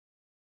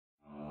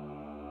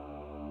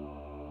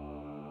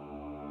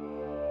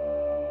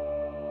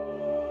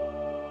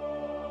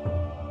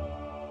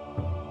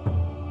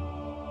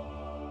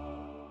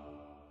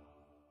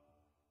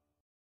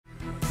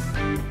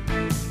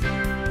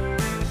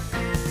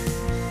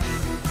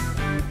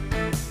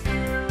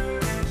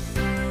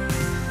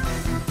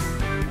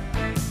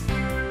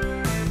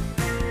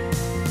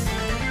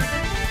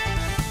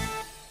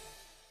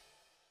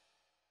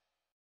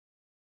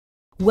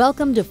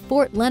Welcome to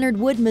Fort Leonard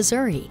Wood,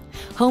 Missouri,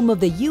 home of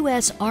the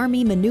U.S.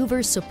 Army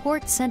Maneuver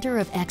Support Center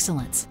of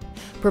Excellence,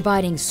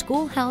 providing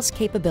schoolhouse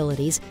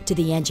capabilities to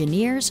the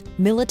engineers,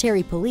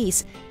 military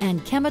police,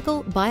 and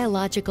chemical,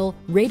 biological,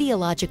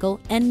 radiological,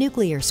 and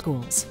nuclear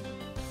schools.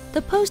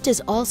 The post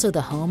is also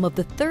the home of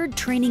the 3rd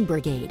Training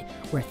Brigade,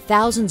 where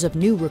thousands of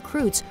new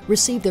recruits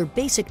receive their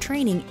basic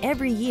training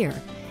every year,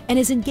 and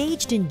is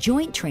engaged in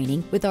joint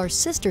training with our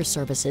sister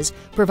services,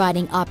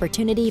 providing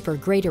opportunity for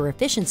greater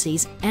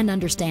efficiencies and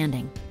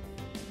understanding.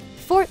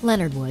 Fort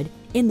Leonard Wood,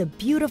 in the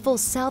beautiful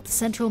south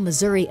central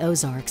Missouri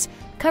Ozarks,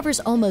 covers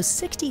almost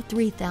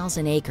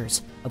 63,000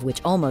 acres, of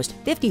which almost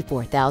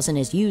 54,000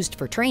 is used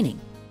for training.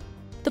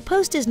 The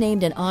post is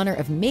named in honor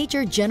of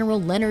Major General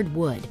Leonard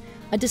Wood,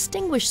 a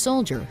distinguished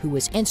soldier who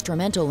was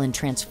instrumental in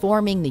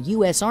transforming the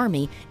U.S.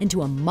 Army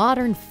into a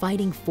modern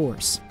fighting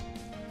force.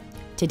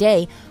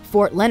 Today,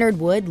 Fort Leonard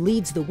Wood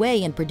leads the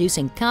way in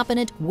producing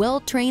competent,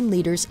 well-trained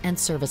leaders and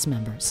service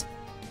members.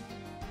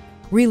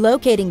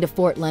 Relocating to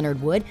Fort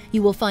Leonard Wood,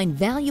 you will find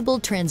valuable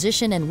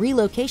transition and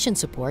relocation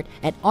support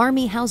at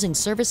Army Housing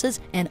Services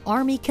and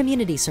Army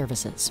Community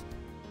Services.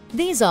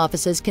 These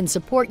offices can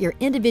support your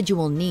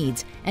individual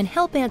needs and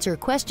help answer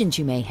questions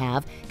you may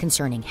have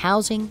concerning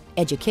housing,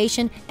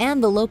 education,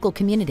 and the local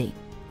community.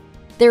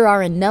 There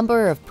are a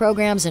number of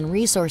programs and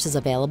resources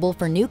available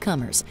for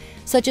newcomers,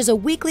 such as a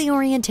weekly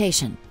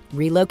orientation,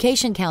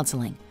 relocation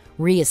counseling,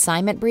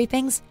 reassignment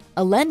briefings,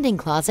 a lending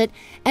closet,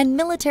 and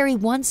Military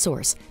One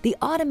Source, the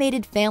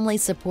automated family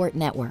support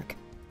network.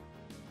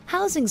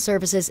 Housing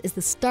Services is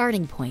the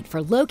starting point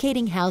for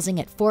locating housing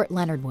at Fort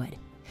Leonard Wood.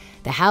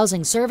 The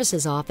Housing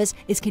Services office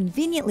is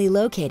conveniently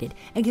located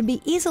and can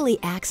be easily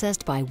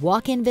accessed by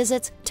walk-in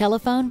visits,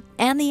 telephone,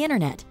 and the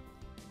internet.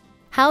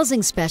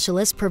 Housing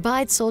specialists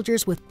provide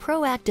soldiers with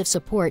proactive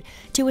support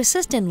to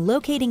assist in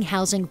locating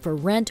housing for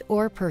rent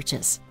or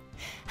purchase.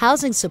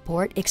 Housing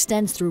support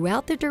extends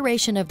throughout the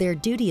duration of their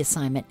duty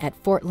assignment at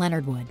Fort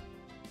Leonard Wood.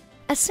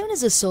 As soon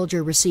as a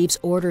soldier receives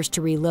orders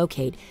to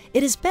relocate,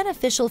 it is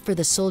beneficial for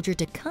the soldier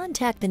to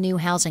contact the new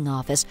housing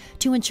office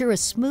to ensure a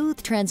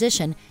smooth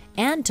transition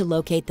and to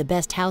locate the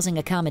best housing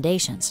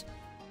accommodations.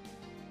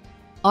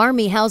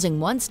 Army Housing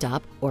One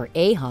Stop, or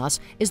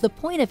AHOS, is the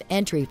point of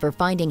entry for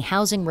finding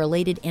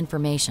housing-related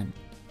information.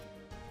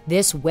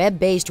 This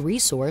web-based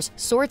resource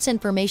sorts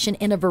information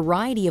in a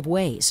variety of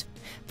ways.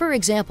 For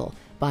example,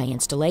 by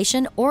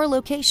installation or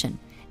location,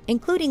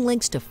 including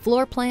links to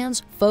floor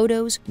plans,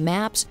 photos,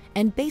 maps,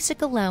 and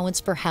basic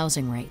allowance for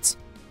housing rates.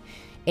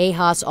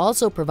 AHOS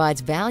also provides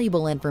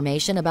valuable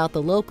information about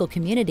the local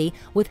community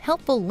with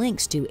helpful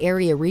links to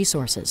area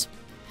resources.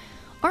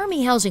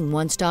 Army Housing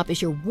One Stop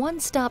is your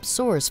one-stop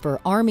source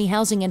for Army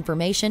housing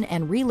information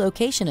and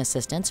relocation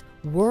assistance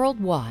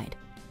worldwide.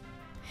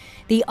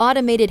 The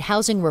Automated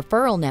Housing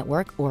Referral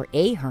Network, or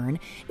AHERN,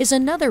 is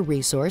another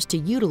resource to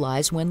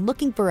utilize when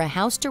looking for a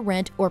house to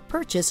rent or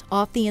purchase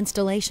off the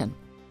installation.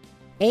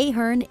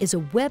 AHERN is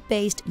a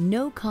web-based,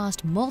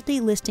 no-cost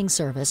multi-listing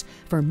service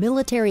for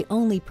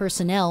military-only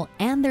personnel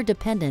and their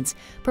dependents,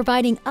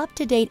 providing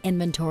up-to-date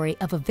inventory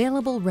of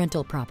available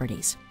rental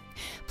properties.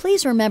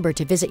 Please remember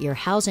to visit your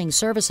Housing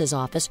Services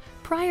office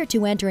prior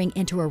to entering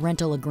into a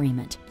rental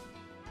agreement.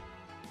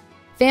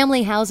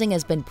 Family housing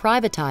has been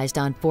privatized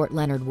on Fort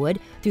Leonard Wood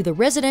through the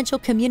Residential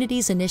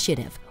Communities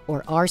Initiative,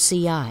 or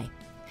RCI.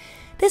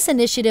 This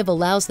initiative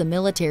allows the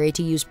military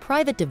to use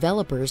private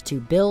developers to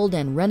build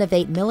and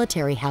renovate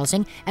military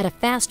housing at a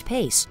fast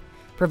pace,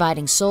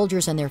 providing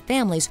soldiers and their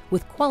families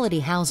with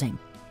quality housing.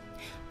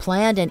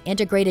 Planned and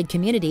integrated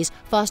communities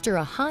foster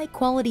a high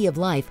quality of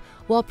life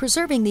while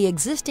preserving the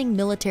existing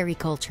military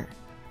culture.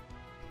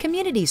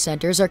 Community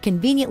centers are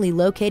conveniently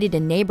located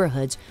in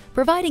neighborhoods,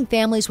 providing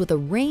families with a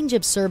range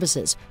of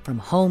services from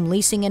home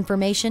leasing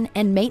information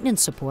and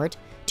maintenance support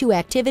to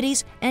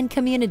activities and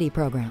community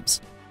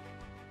programs.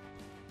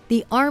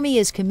 The Army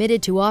is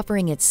committed to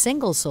offering its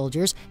single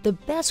soldiers the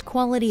best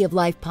quality of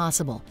life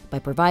possible by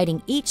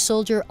providing each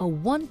soldier a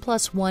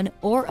 1+1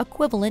 or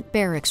equivalent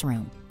barracks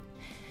room.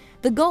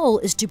 The goal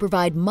is to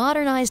provide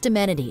modernized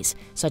amenities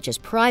such as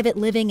private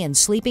living and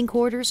sleeping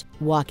quarters,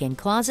 walk-in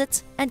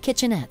closets, and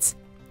kitchenettes.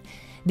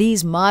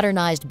 These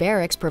modernized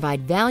barracks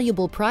provide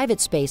valuable private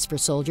space for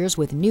soldiers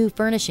with new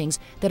furnishings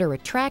that are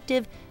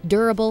attractive,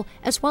 durable,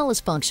 as well as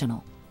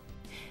functional.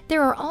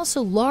 There are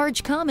also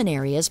large common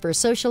areas for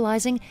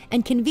socializing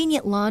and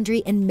convenient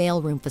laundry and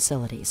mailroom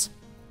facilities.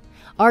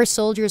 Our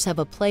soldiers have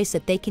a place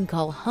that they can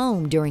call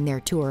home during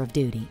their tour of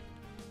duty.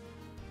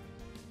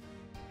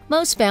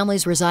 Most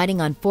families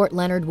residing on Fort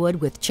Leonard Wood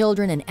with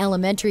children in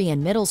elementary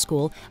and middle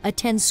school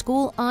attend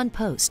school on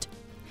post.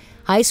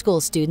 High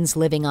school students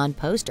living on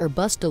post are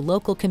bused to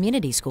local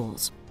community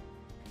schools.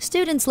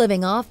 Students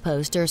living off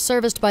post are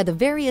serviced by the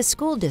various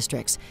school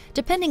districts,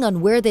 depending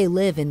on where they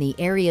live in the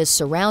areas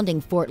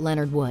surrounding Fort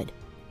Leonard Wood.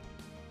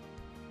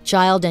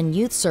 Child and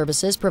Youth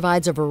Services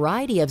provides a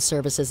variety of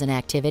services and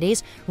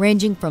activities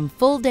ranging from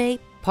full-day,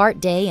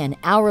 part-day, and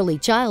hourly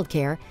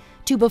childcare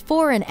to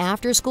before and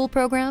after school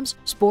programs,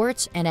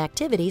 sports, and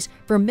activities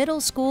for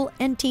middle school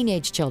and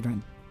teenage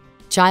children.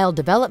 Child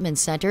Development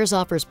Centers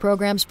offers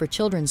programs for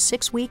children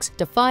 6 weeks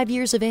to 5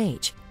 years of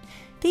age.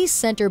 These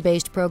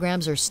center-based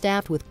programs are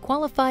staffed with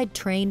qualified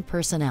trained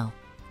personnel.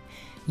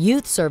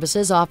 Youth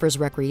Services offers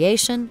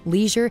recreation,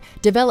 leisure,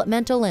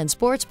 developmental, and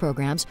sports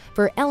programs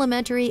for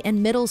elementary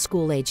and middle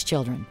school-age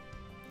children.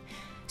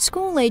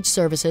 School-age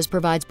services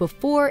provides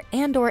before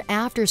and/or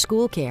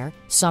after-school care,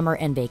 summer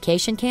and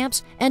vacation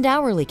camps, and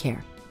hourly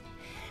care.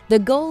 The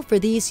goal for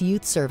these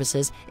youth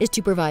services is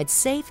to provide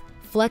safe,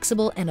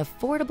 flexible, and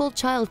affordable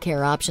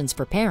childcare options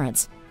for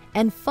parents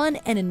and fun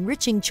and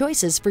enriching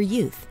choices for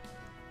youth.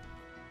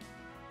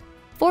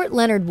 Fort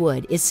Leonard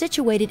Wood is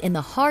situated in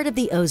the heart of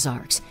the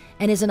Ozarks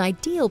and is an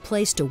ideal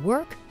place to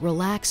work,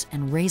 relax,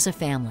 and raise a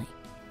family.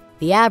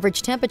 The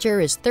average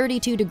temperature is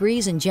 32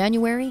 degrees in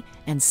January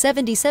and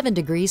 77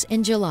 degrees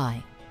in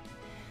July.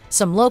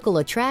 Some local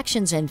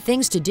attractions and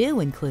things to do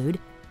include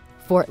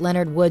Fort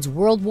Leonard Wood's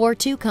World War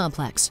II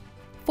complex,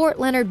 Fort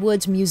Leonard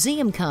Wood's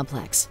Museum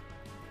Complex,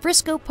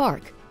 Frisco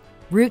Park,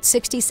 Route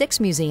 66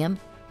 Museum,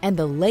 and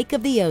the Lake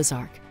of the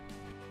Ozark.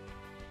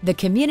 The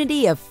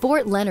community of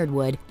Fort Leonard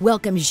Wood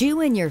welcomes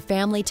you and your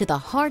family to the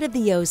heart of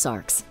the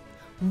Ozarks,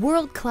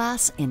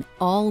 world-class in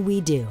all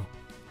we do.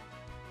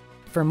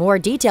 For more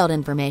detailed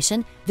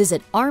information,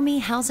 visit Army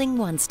Housing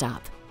One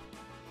Stop.